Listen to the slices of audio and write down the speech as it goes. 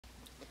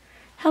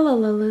Hello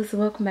Liliths,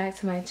 welcome back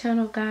to my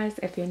channel guys.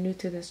 If you're new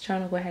to this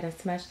channel, go ahead and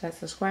smash that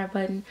subscribe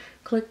button.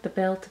 Click the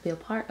bell to be a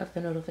part of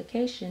the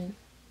notification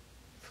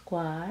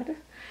squad.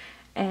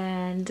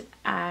 And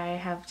I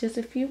have just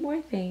a few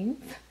more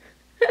things.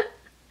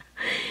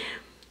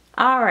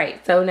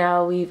 Alright, so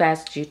now we've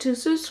asked you to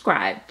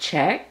subscribe.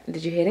 Check.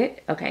 Did you hit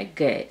it? Okay,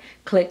 good.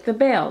 Click the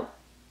bell.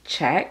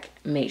 Check.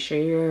 Make sure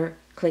you're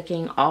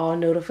clicking all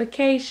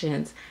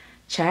notifications.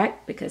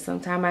 Check, because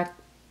sometimes I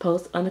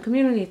post on the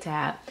community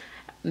tab.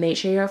 Make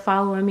sure you're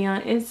following me on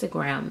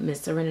Instagram,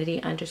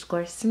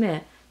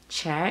 MsSerenity_Smith.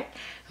 Check.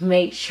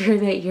 Make sure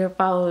that you're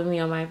following me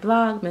on my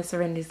blog,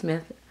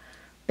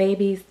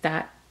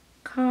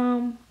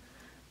 MsSerenitysmithbabies.com.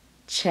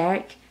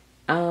 Check.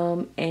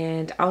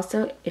 And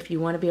also, if you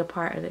want to be a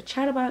part of the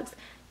Chatterbox,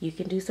 you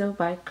can do so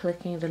by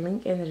clicking the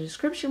link in the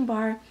description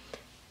bar.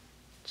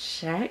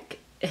 Check.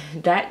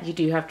 That you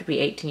do have to be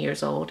 18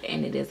 years old,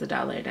 and it is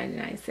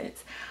 $1.99.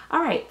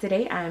 All right,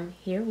 today I'm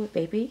here with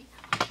baby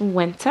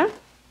Winter.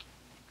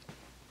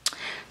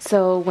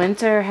 So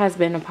Winter has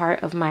been a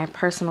part of my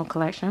personal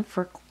collection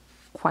for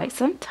quite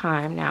some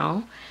time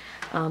now.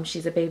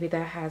 She's a baby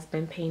that has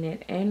been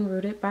painted and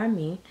rooted by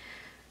me.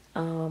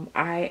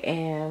 I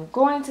am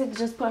going to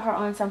just put her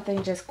on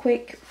something just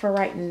quick for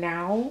right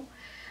now,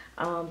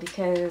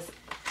 because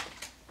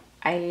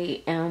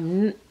I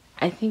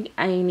think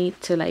I need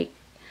to like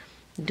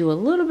do a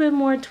little bit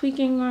more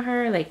tweaking on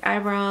her, like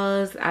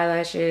eyebrows,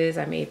 eyelashes.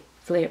 I may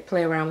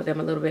play around with them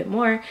a little bit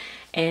more,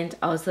 and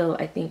also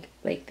I think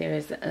like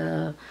there's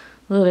a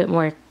little bit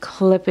more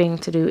clipping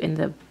to do in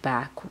the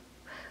back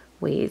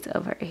ways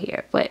of her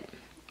hair. But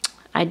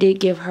I did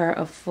give her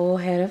a full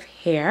head of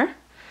hair.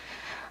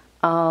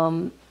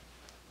 I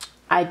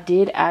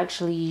did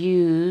actually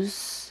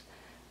use,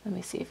 let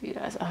me see if you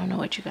guys, I don't know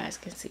what you guys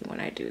can see when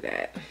I do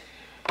that.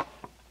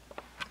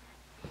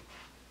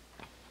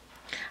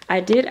 I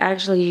did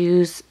actually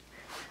use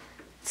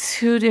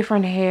two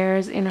different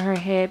hairs in her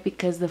head,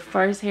 because the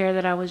first hair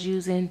that I was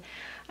using,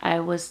 I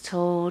was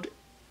told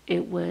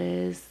it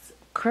was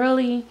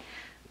curly,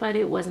 but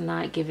it was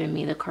not giving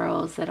me the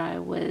curls that I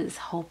was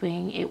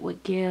hoping it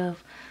would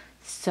give.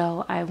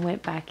 So I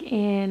went back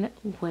in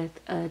with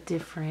a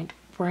different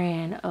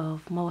brand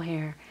of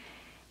mohair,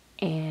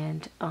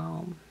 and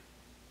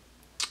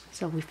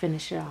so we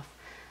finished it off.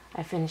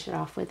 I finished it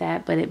off with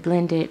that, but it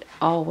blended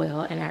all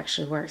well and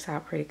actually works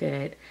out pretty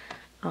good.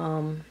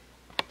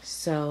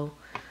 So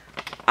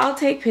I'll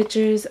take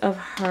pictures of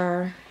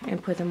her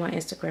and put them on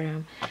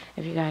Instagram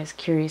if you guys are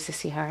curious to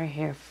see how her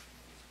hair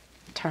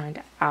turned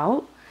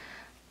out.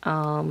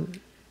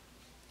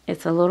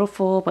 It's a little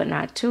full, but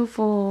not too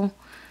full.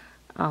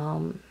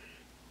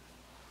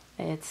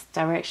 It's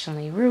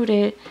directionally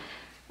rooted,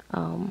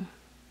 1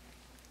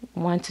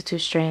 to 2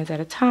 strands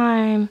at a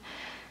time,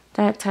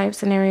 that type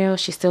scenario.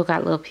 She still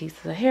got little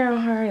pieces of hair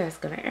on her that's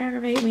gonna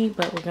aggravate me,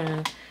 but we're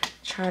gonna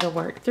try to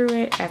work through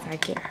it as I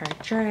get her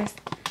dressed.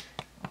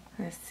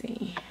 Let's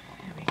see,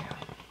 there we go.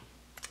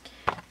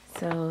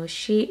 So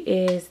she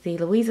is the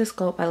Louisa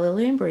Sculpt by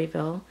Lillian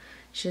Breville.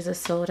 She's a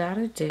sold out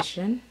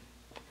edition.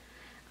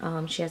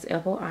 She has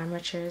elbow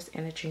armatures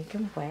and a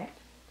drinking wet.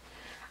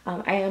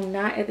 I am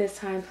not at this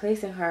time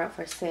placing her up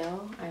for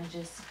sale. I'm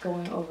just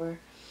going over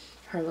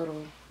her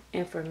little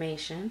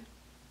information.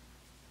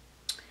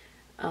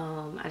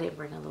 I didn't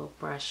bring a little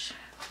brush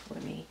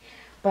with me,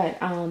 but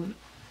I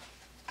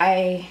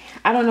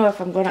don't know if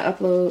I'm going to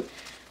upload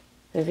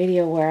the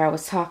video where I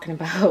was talking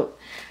about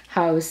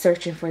how I was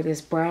searching for this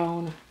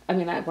brown, I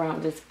mean not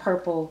brown, this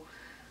purple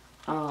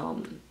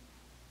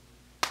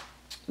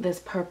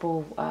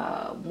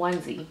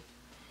onesie,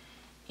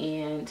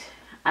 and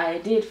I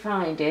did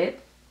find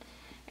it,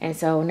 and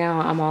so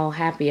now I'm all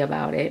happy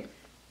about it.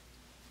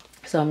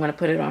 So I'm going to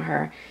put it on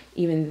her,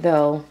 even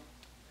though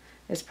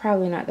it's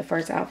probably not the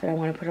first outfit I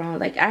want to put on.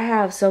 Like, I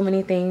have so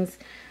many things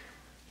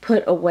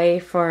put away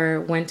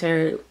for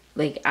Winter.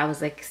 Like, I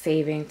was like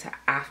saving to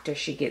after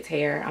she gets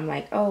hair. I'm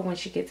like, oh, when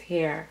she gets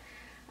hair,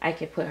 I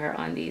could put her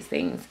on these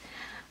things.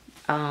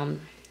 But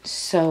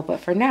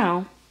for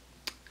now,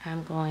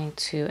 I'm going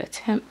to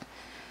attempt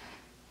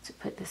to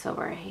put this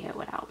over her head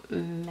without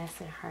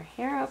messing her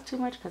hair up too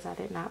much, because I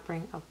did not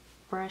bring a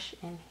brush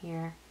in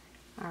here.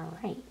 All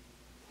right.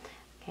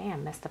 Okay, I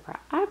messed up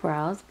her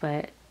eyebrows,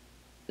 but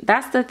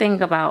that's the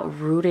thing about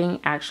rooting,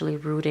 actually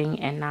rooting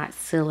and not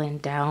sealing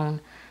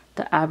down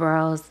the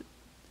eyebrows.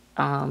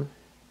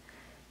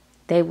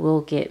 They will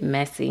get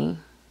messy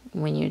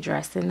when you're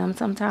dressing them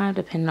sometimes,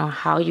 depending on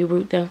how you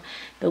root them.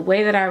 The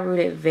way that I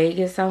rooted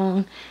Vegas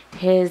on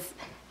his,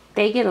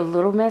 they get a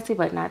little messy,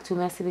 but not too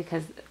messy,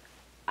 because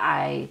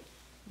I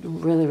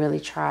really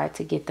tried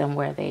to get them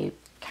where they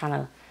kind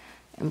of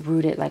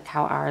rooted like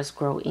how ours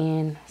grow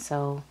in.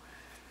 So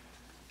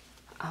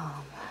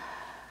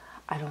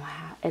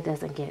it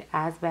doesn't get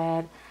as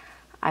bad.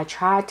 I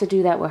tried to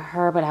do that with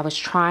her, but I was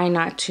trying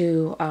not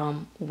to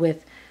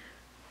with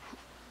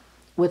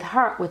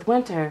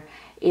Winter.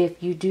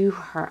 If you do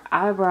her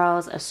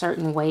eyebrows a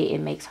certain way, it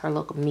makes her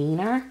look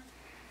meaner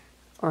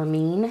or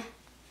mean.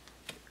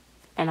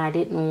 and I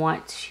didn't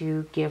want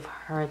to give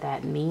her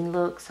that mean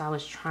look, so I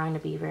was trying to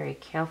be very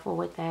careful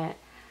with that.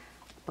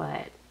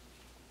 But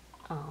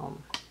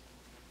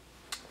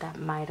that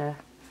might have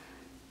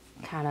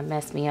kind of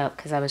messed me up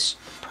because I was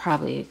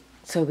probably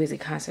so busy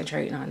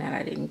concentrating on that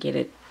I didn't get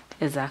it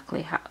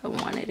exactly how I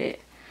wanted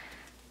it.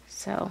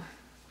 So,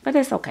 but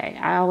it's okay.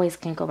 I always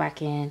can go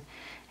back in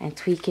and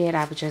tweak it.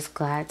 I was just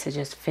glad to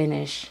just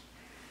finish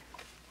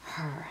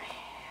her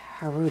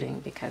rooting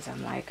because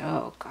I'm like,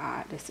 oh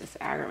God, this is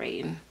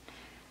aggravating.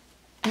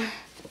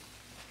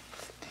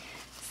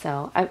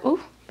 So,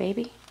 oh,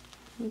 baby,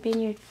 you been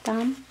your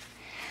thumb?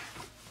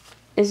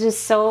 It's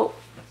just so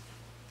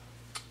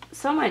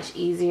much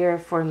easier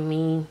for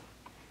me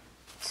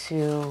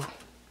to,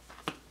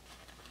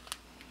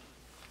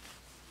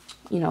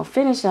 you know,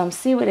 finish them,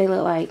 see what they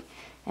look like,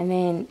 and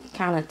then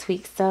kind of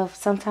tweak stuff.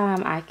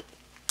 Sometimes I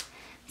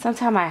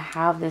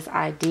have this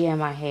idea in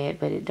my head,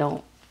 but it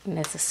don't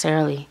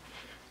necessarily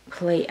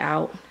play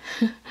out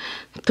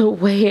the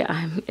way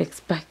I'm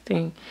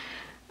expecting.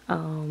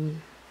 There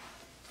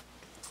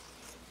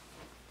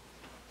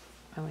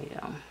we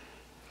go.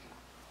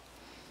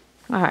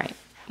 All right,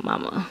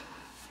 mama.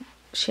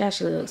 She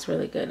actually looks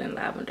really good in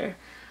lavender.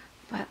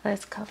 But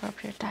let's cover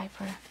up your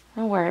diaper.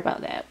 Don't worry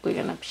about that.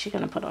 She's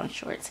gonna put on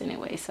shorts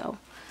anyway, so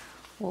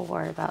we'll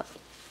worry about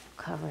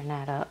covering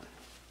that up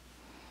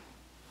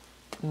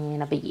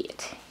in a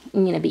bit.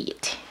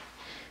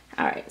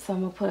 All right, so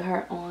I'm gonna put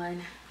her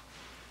on.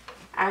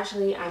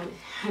 Actually,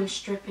 I'm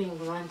stripping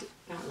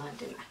not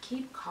London. I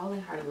keep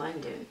calling her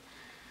London.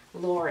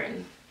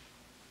 Lauren.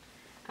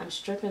 I'm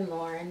stripping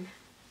Lauren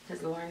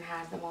because Lauren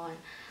has them on,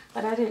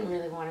 but I didn't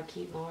really want to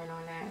keep Lauren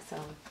on that, so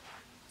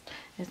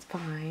it's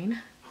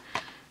fine.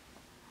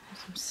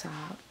 Some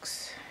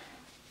socks.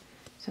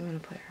 So I'm gonna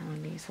put her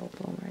on these little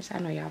bloomers. I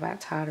know y'all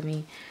about tired of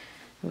me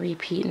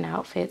repeating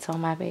outfits on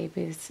my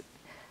babies,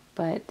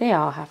 but they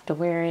all have to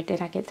wear it.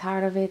 Then I get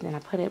tired of it, then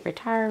I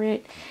retire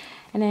it,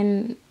 and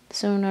then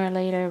sooner or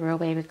later real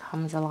baby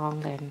comes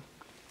along and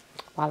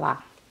voila,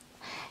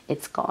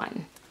 it's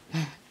gone.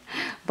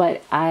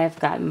 But I've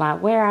gotten my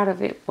wear out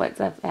of it. Once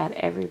I've had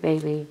every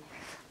baby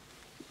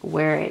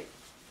wear it,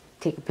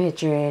 take a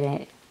picture in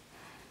it.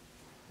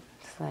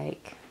 It's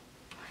like,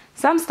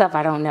 some stuff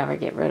I don't never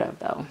get rid of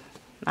though.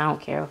 I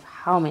don't care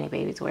how many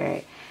babies wear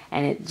it.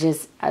 And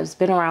it's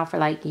been around for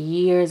like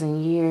years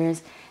and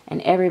years.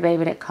 And every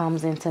baby that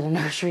comes into the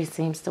nursery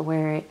seems to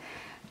wear it.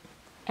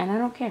 And I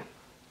don't care.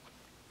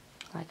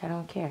 Like, I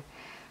don't care.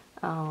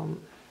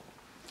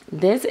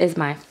 This is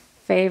my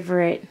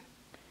favorite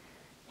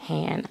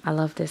hand. I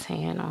love this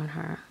hand on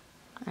her.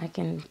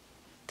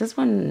 This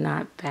one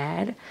not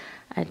bad.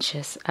 I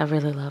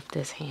really love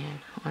this hand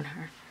on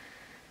her.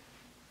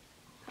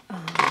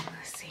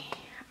 Let's see.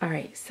 All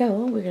right,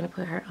 so we're gonna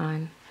put her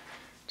on,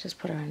 just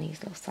put her on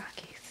these little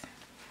sockies.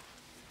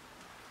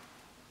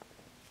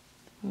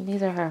 And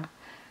these are her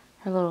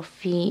little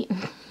feet.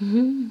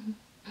 I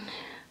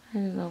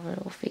love her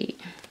little feet.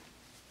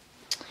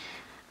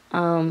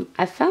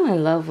 I fell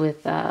in love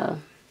with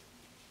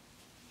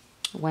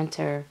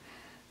Winter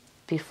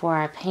before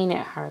I painted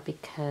her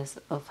because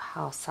of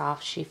how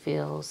soft she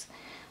feels.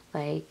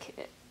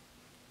 Like,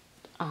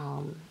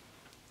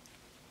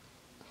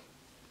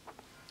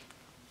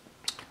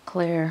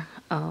 Claire,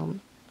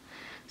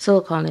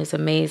 silicone is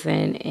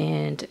amazing,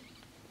 and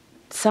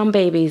some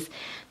babies,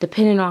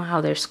 depending on how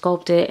they're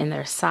sculpted and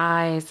their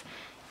size,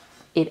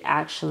 it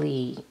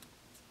actually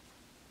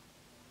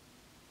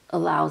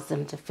allows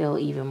them to feel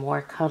even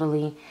more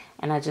cuddly.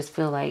 And I just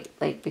feel like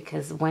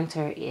because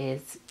Winter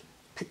is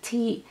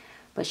petite,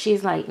 but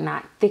she's like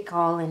not thick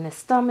all in the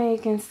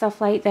stomach and stuff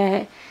like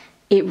that,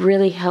 it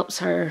really helps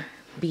her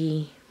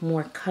be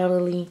more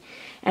cuddly.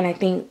 And I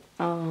think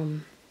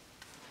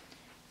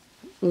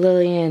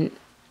Lillian,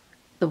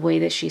 the way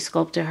that she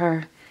sculpted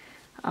her,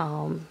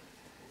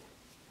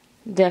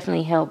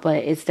 definitely helped,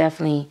 but it's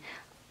definitely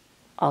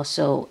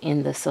also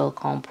in the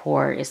silicone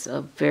pour. It's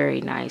a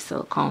very nice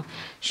silicone.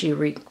 She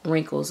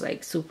wrinkles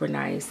like super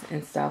nice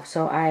and stuff.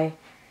 So I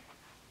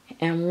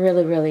am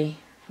really, really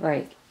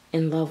like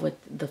in love with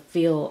the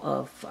feel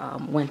of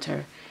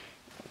Winter.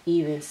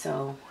 Even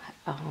so,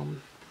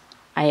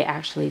 I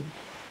actually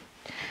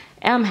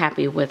am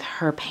happy with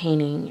her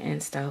painting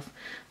and stuff,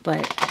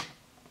 but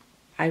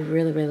I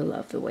really, really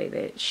love the way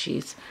that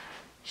she's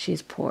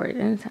poured,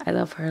 and I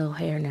love her little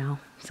hair now.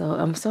 So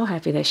I'm so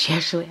happy that she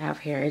actually have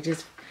hair. It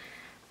just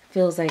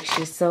feels like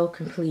she's so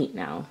complete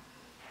now.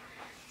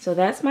 So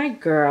that's my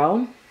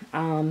girl.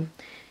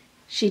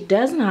 She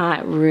does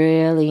not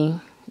really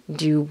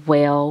do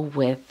well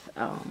with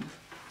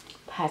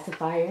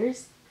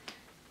pacifiers.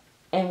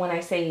 And when I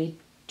say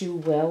do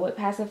well with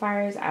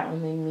pacifiers, I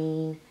only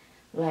mean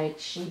like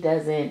she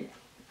doesn't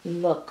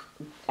look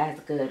as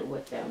good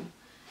with them.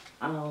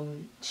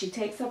 She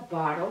takes a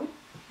bottle.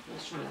 I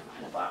was trying to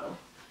find a bottle.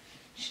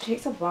 She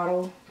takes a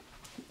bottle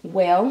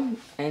well,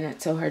 and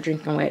so her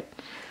drinking wet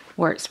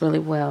works really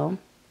well.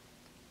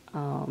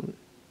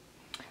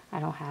 I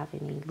don't have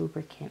any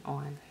lubricant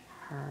on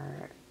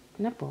her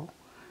nipple,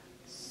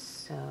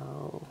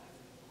 so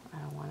I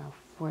don't want to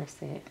force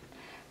it.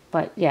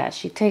 But yeah,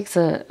 she takes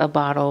a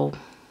bottle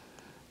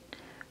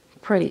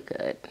pretty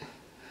good.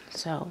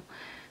 So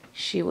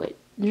she would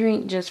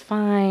drink just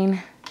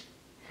fine.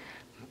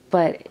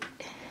 But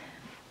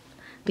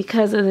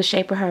because of the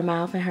shape of her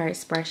mouth and her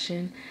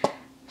expression,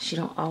 she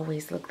don't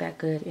always look that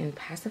good in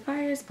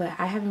pacifiers. But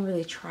I haven't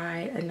really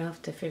tried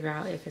enough to figure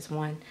out if it's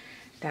one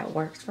that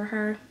works for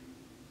her.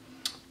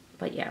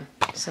 But yeah,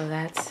 so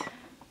that's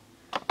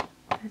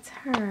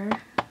her.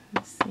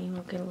 Let's see,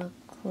 we'll get a little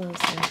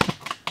closer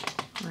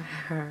with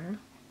her.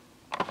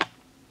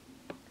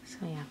 So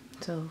yeah,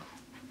 so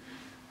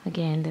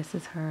again, this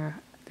is her.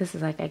 This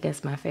is like, I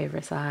guess, my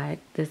favorite side.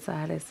 This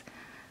side is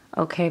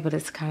okay, but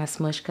it's kind of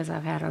smushed because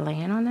I've had her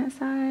laying on that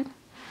side.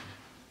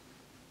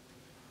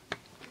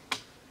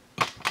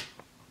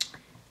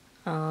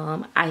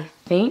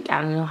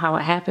 I don't know how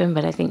it happened,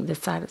 but I think this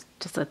side is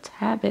just a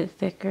tad bit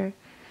thicker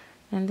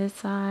than this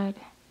side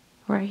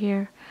right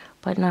here,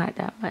 but not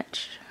that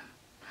much.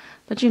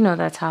 But you know,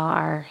 that's how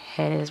our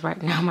head is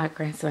right now. My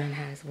grandson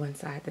has one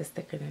side that's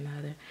thicker than the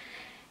other.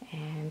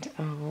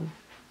 And,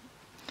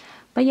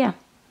 but yeah,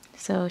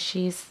 so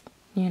she's,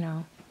 you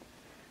know,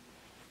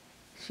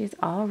 she's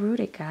all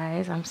rooted,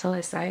 guys. I'm so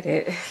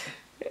excited.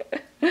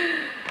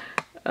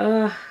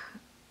 Yeah,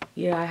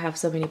 I have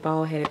so many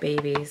bald-headed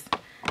babies.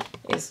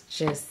 It's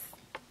just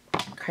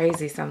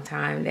crazy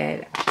sometimes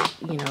that,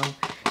 you know,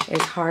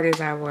 as hard as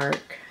I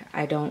work,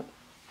 I don't,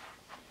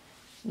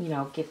 you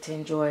know, get to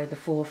enjoy the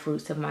full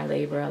fruits of my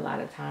labor a lot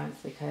of times,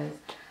 because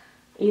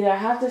either I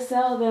have to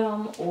sell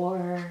them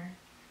or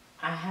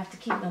I have to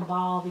keep them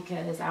bald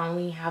because I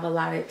only have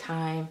allotted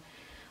time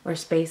or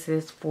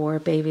spaces for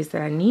babies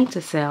that I need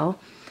to sell.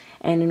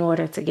 And in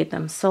order to get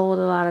them sold,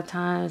 a lot of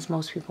times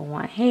most people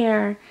want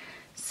hair.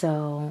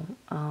 So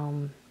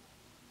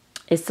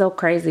it's so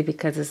crazy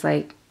because it's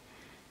like,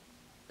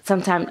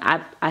 sometimes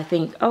I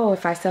think, oh,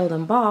 if I sell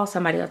them bald,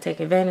 somebody will take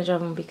advantage of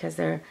them because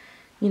they're,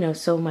 you know,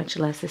 so much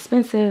less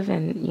expensive.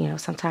 And, you know,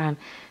 sometimes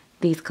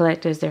these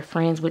collectors, they're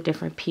friends with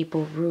different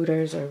people,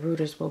 rooters, or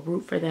rooters will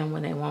root for them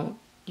when they won't,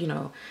 you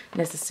know,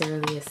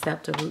 necessarily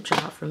accept a root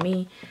job from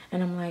me.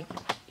 And I'm like,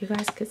 you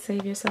guys could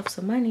save yourself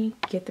some money,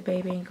 get the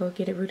baby and go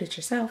get it rooted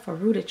yourself, or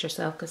root it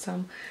yourself, because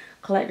some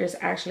collectors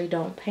actually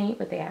don't paint,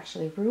 but they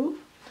actually root.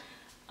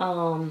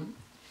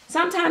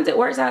 Sometimes it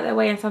works out that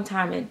way and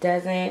sometimes it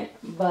doesn't,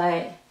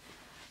 but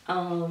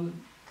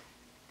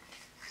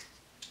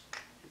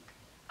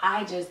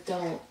I just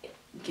don't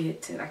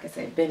get to, like I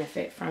said,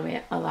 benefit from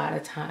it a lot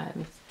of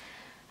times,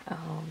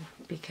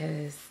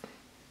 because,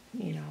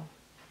 you know,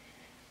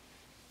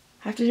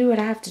 I have to do what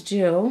I have to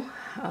do.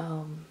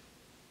 A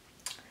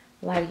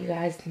lot of you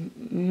guys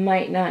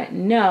might not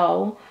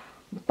know,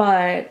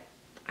 but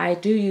I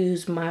do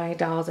use my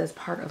dolls as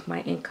part of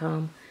my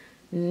income,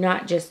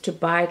 not just to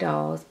buy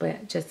dolls,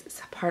 but just as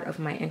a part of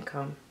my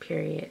income,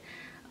 period.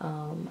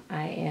 I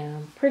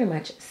am pretty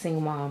much a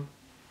single mom,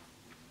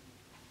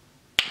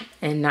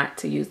 and not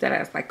to use that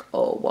as like,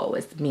 oh, woe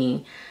is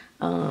me.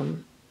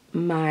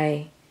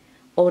 My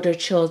older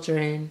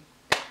children,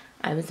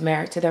 I was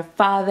married to their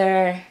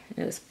father.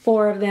 It was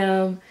 4 of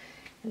them.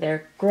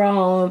 They're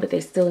grown, but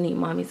they still need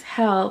mommy's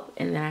help.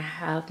 And then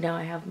now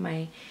I have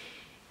my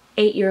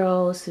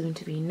 8-year-old, soon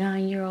to be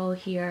 9-year-old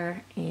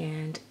here.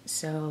 And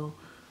so,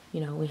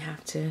 you know, we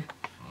have to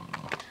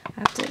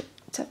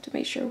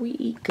make sure we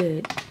eat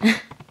good.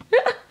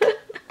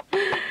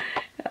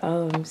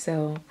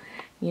 So,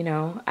 you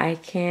know, I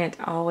can't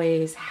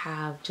always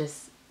have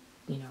just,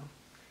 you know,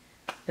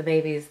 the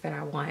babies that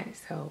I want.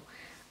 So,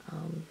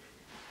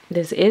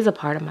 this is a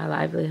part of my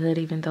livelihood,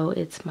 even though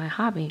it's my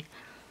hobby.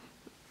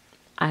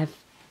 I've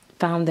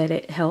found that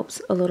it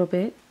helps a little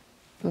bit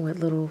with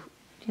little,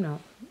 you know,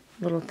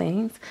 little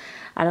things.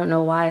 I don't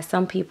know why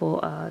some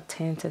people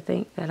tend to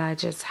think that I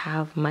just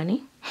have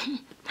money,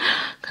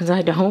 because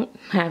I don't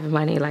have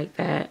money like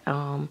that.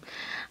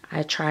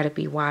 I try to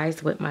be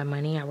wise with my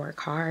money. I work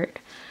hard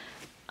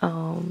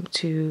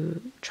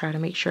to try to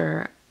make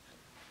sure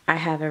I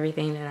have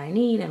everything that I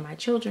need and my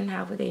children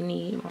have what they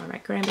need, or my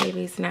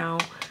grandbabies now.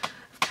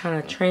 I've kind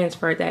of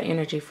transferred that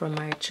energy from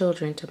my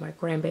children to my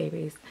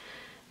grandbabies.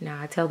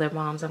 Now I tell their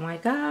moms, I'm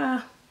like,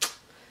 y'all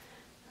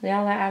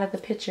are out of the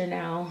picture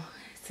now.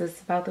 It's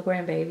just about the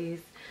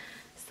grandbabies.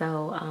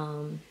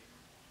 So,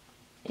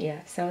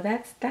 yeah, so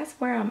that's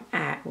where I'm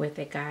at with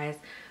it, guys.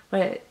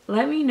 But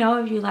let me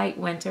know if you like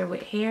winter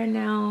with hair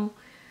now.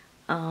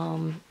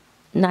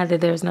 Not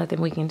that there's nothing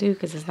we can do,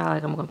 because it's not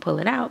like I'm gonna pull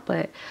it out,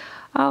 but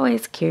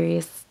always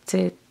curious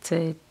to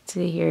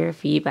hear your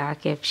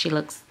feedback. If she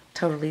looks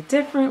totally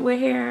different with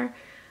hair,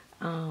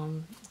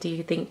 do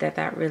you think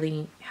that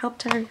really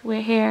helped her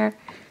with hair?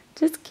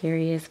 Just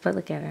curious. But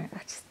look at her.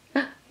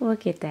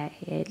 Look at that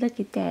head. Look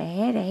at that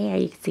head of hair.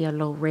 You can see her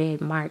little red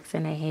marks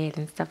in her head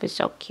and stuff. It's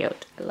so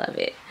cute. I love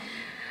it.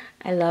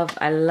 I love.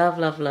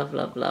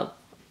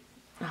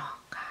 Oh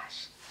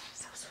gosh,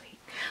 so sweet.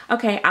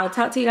 Okay, I'll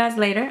talk to you guys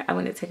later. I'm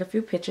gonna take a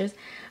few pictures.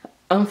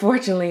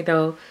 Unfortunately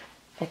though,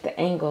 at the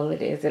angle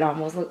it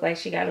almost looked like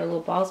she got a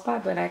little bald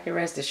spot, but I can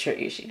rest assured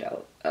you she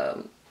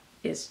don't.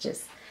 It's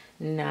just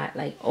not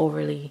like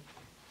overly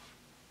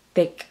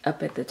thick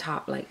up at the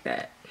top like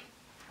that.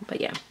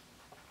 But yeah,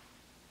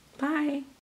 bye.